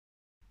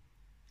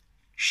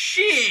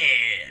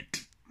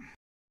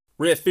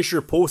Ray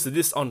Fisher posted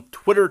this on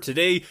Twitter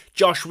today.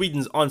 Joss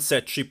Whedon's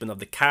on-set treatment of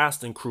the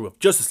cast and crew of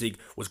Justice League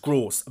was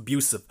gross,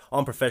 abusive,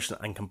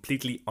 unprofessional and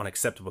completely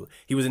unacceptable.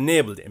 He was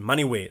enabled in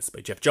many ways by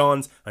Geoff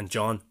Johns and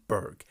John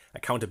Berg.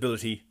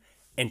 Accountability,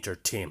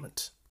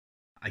 entertainment.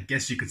 I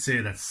guess you could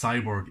say that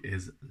Cyborg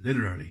is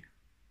literally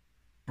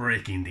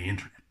breaking the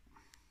internet.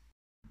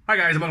 Hi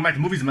guys, and welcome back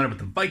to Movies Matter with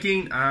the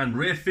Viking, and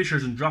Ray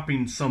Fisher's been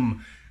dropping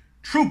some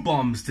truth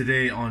bombs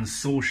today on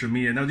social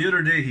media. Now the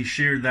other day he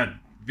shared that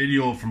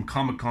video from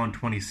Comic-Con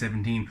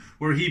 2017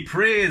 where he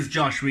praised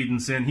Joss Whedon,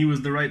 saying he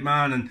was the right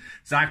man and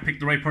Zack picked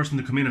the right person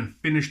to come in and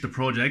finish the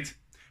project,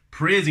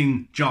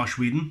 praising Joss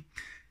Whedon.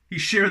 He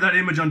shared that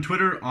image on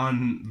Twitter,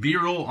 on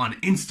Vero, on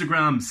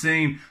Instagram,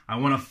 saying, I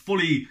want to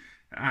fully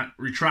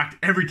retract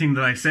everything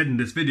that I said in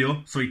this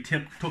video. So he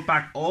took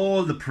back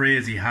all the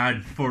praise he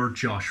had for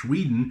Joss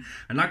Whedon,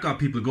 and that got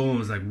people going. It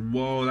was like,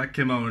 whoa, that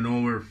came out of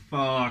nowhere.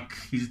 Fuck,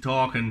 he's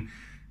talking.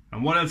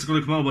 And what else is going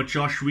to come out about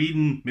Joss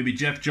Whedon? Maybe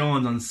Geoff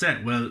Johns on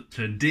set. Well,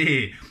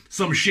 today,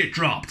 some shit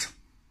dropped.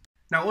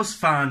 Now, us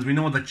fans, we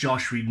know that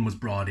Joss Whedon was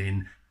brought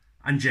in,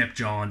 and Geoff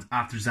Johns,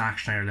 after Zack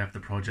Snyder left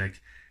the project.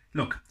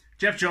 Look,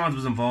 Geoff Johns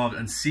was involved,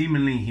 and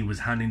seemingly he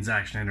was handing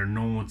Zack Snyder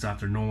notes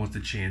after notes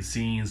to change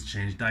scenes,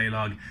 change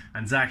dialogue,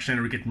 and Zack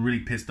Snyder were getting really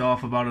pissed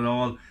off about it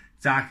all.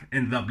 Zack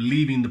ended up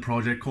leaving the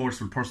project, of course,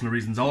 for personal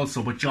reasons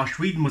also, but Joss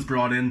Whedon was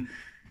brought in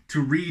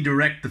to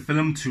redirect the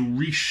film, to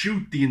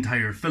reshoot the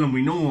entire film.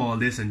 We know all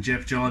this, and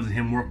Geoff Johns and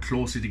him worked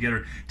closely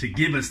together to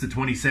give us the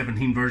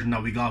 2017 version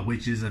that we got,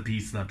 which is a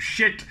piece of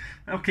shit.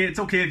 Okay, it's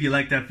okay if you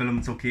like that film,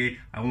 it's okay.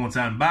 I won't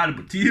sound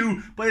bad to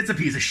you, but it's a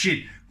piece of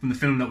shit from the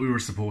film that we were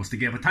supposed to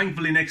get. But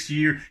thankfully next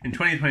year, in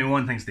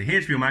 2021, thanks to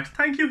HBO Max,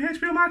 thank you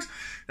HBO Max,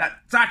 that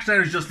Zack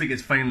Snyder's Justice League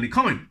is finally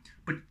coming.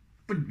 But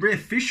Ray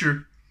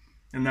Fisher,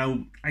 and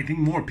now I think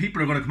more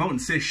people are going to come out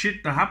and say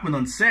shit that happened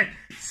on set.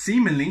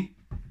 Seemingly,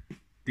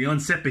 the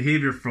on-set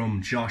behaviour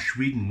from Joss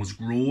Whedon was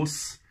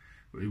gross,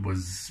 it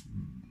was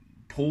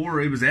poor,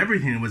 it was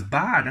everything, it was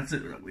bad.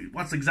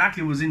 What's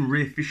exactly was in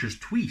Ray Fisher's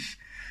tweet.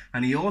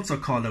 And he also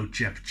called out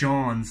Geoff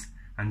Johns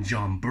and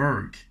John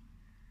Berg.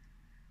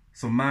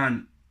 So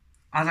man,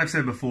 as I've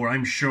said before,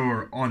 I'm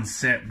sure on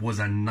set was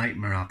a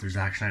nightmare after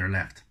Zack Snyder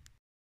left.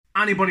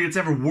 Anybody that's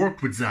ever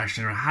worked with Zack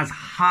Snyder has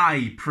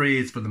high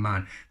praise for the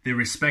man. They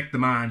respect the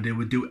man, they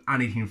would do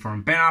anything for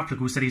him. Ben Affleck,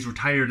 who said he's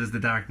retired as the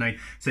Dark Knight,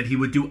 said he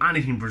would do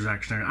anything for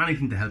Zack Snyder,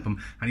 anything to help him.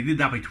 And he did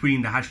that by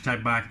tweeting the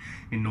hashtag back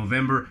in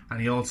November.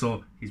 And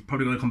he's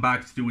probably going to come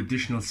back to do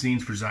additional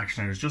scenes for Zack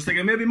Snyder. Just like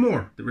maybe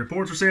more. The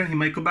reports are saying he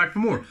might come back for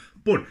more.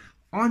 But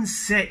on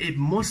set, it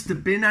must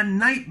have been a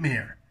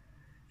nightmare.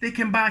 They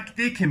came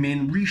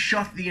in,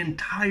 reshot the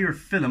entire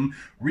film,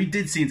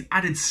 redid scenes,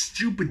 added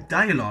stupid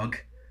dialogue,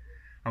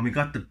 and we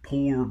got the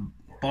poor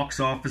box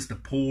office, the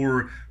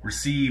poor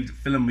received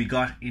film we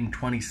got in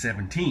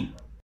 2017.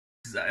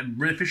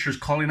 Ray Fisher's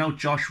calling out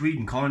Joss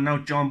Whedon, calling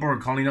out John Berg,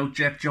 calling out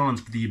Geoff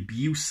Johns for the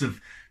abusive,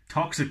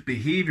 toxic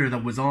behaviour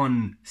that was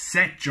on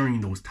set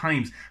during those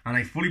times. And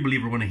I fully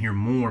believe we're going to hear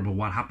more about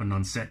what happened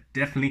on set,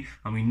 definitely.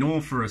 And we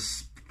know for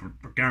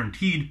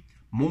guaranteed,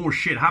 more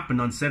shit happened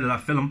on set of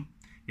that film.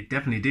 It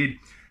definitely did.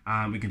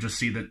 We can just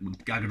see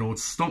that Gal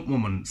Gadot's stunt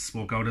woman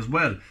spoke out as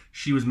well.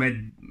 She was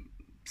made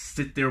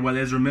sit there while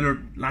Ezra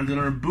Miller landed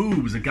on her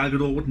boobs, and Gal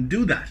Gadot wouldn't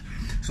do that.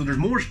 So there's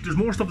more stuff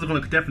that's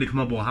going to definitely come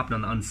up about what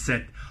happened on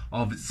set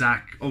of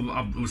Zack.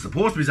 It was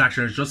supposed to be Zack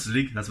Snyder's Justice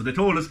League, that's what they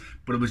told us,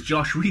 but it was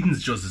Joss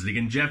Whedon's Justice League,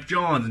 and Geoff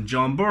Johns and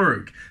John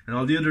Berg and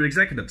all the other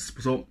executives.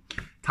 So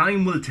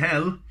time will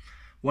tell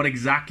what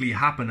exactly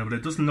happened, but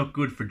it doesn't look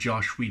good for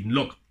Joss Whedon.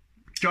 Look,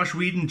 Joss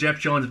Whedon, Geoff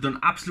Johns have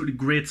done absolutely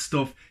great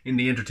stuff in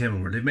the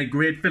entertainment world. They've made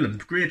great films,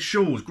 great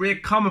shows,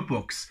 great comic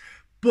books,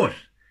 but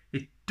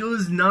it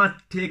does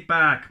not take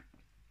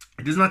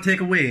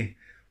away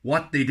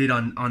what they did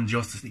on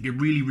Justice League. It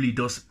really, really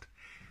doesn't.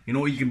 You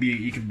know, you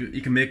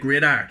can make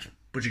great art,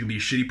 but you can be a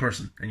shitty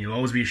person, and you'll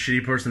always be a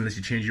shitty person unless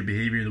you change your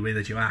behaviour, the way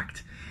that you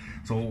act.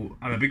 So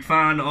I'm a big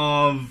fan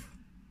of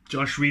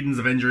Joss Whedon's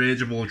Avengers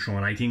Age of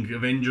Ultron. I think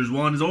Avengers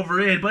 1 is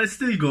overrated, but it's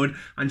still good.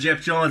 And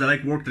Geoff Johns, I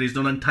like work that he's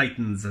done on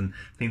Titans and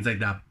things like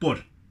that.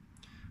 But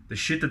the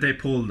shit that they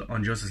pulled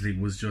on Justice League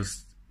was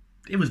just,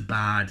 it was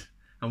bad.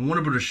 And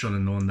Warner Brothers should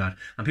have known that.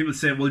 And people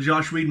say, well,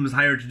 Joss Whedon was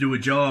hired to do a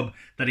job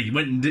that he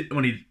went and did,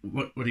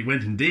 what he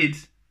went and did.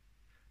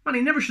 Man,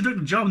 he never should have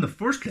done the job in the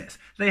first place.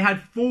 They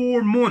had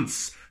 4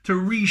 months to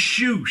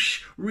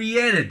reshoot,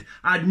 re-edit,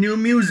 add new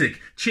music,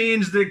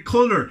 change the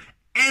colour,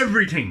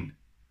 everything,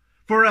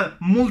 for a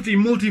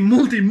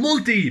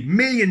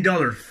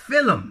multi-million-dollar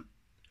film.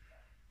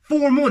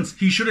 4 months.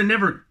 He should have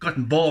never got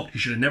involved. He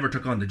should have never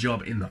took on the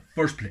job in the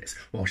first place.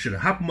 What should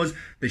have happened was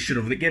they should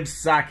have given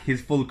Zack his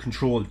full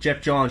control.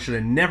 Geoff Johns should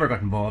have never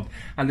got involved,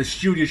 and the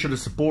studio should have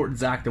supported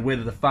Zack the way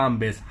that the fan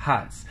base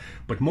has.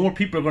 But more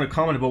people are going to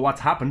comment about what's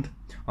happened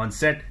on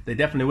set. They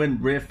definitely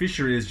win. Ray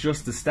Fisher is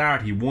just the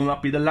start. He will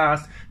not be the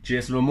last.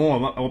 Jason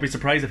Momoa, I won't be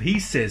surprised if he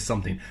says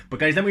something. But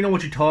guys, let me know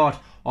what you thought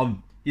of.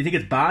 You think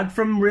it's bad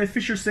from Ray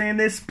Fisher saying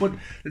this? But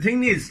the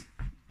thing is,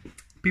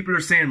 people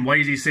are saying, why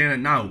is he saying it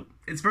now?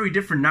 It's very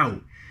different now.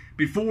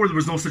 Before, there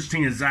was no such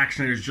thing as Zack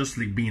Snyder's Justice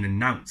League being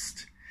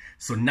announced.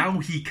 So now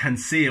he can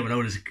say it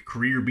without his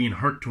career being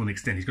hurt to an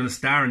extent. He's going to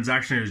star in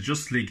Zack Snyder's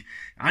Justice League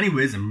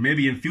anyways, and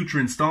maybe in future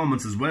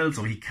installments as well,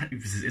 so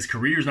his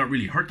career is not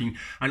really hurting.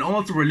 And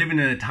also, we're living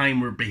in a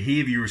time where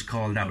behaviour is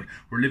called out.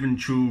 We're living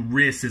through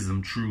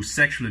racism, through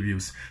sexual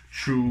abuse,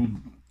 through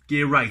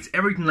gay rights,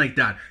 everything like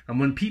that. And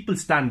when people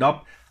stand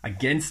up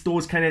against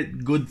those kind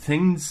of good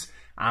things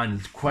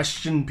and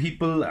question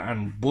people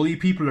and bully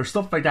people or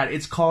stuff like that,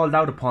 it's called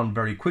out upon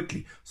very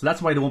quickly. So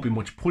that's why there won't be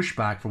much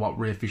pushback for what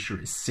Ray Fisher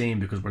is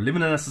saying, because we're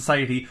living in a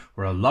society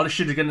where a lot of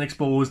shit is getting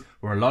exposed,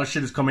 where a lot of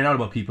shit is coming out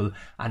about people,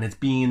 and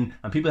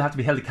people have to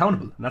be held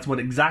accountable. And that's what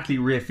exactly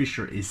Ray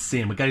Fisher is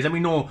saying. But guys, let me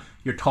know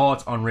your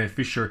thoughts on Ray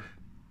Fisher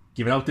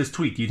giving out this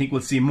tweet. Do you think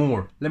we'll see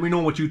more? Let me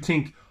know what you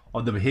think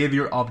of the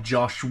behaviour of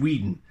Josh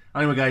Whedon.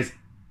 Anyway guys,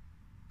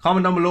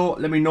 comment down below,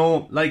 let me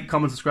know, like,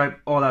 comment, subscribe,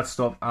 all that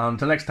stuff. And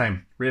until next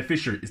time, Ray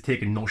Fisher is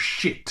taking no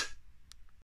shit.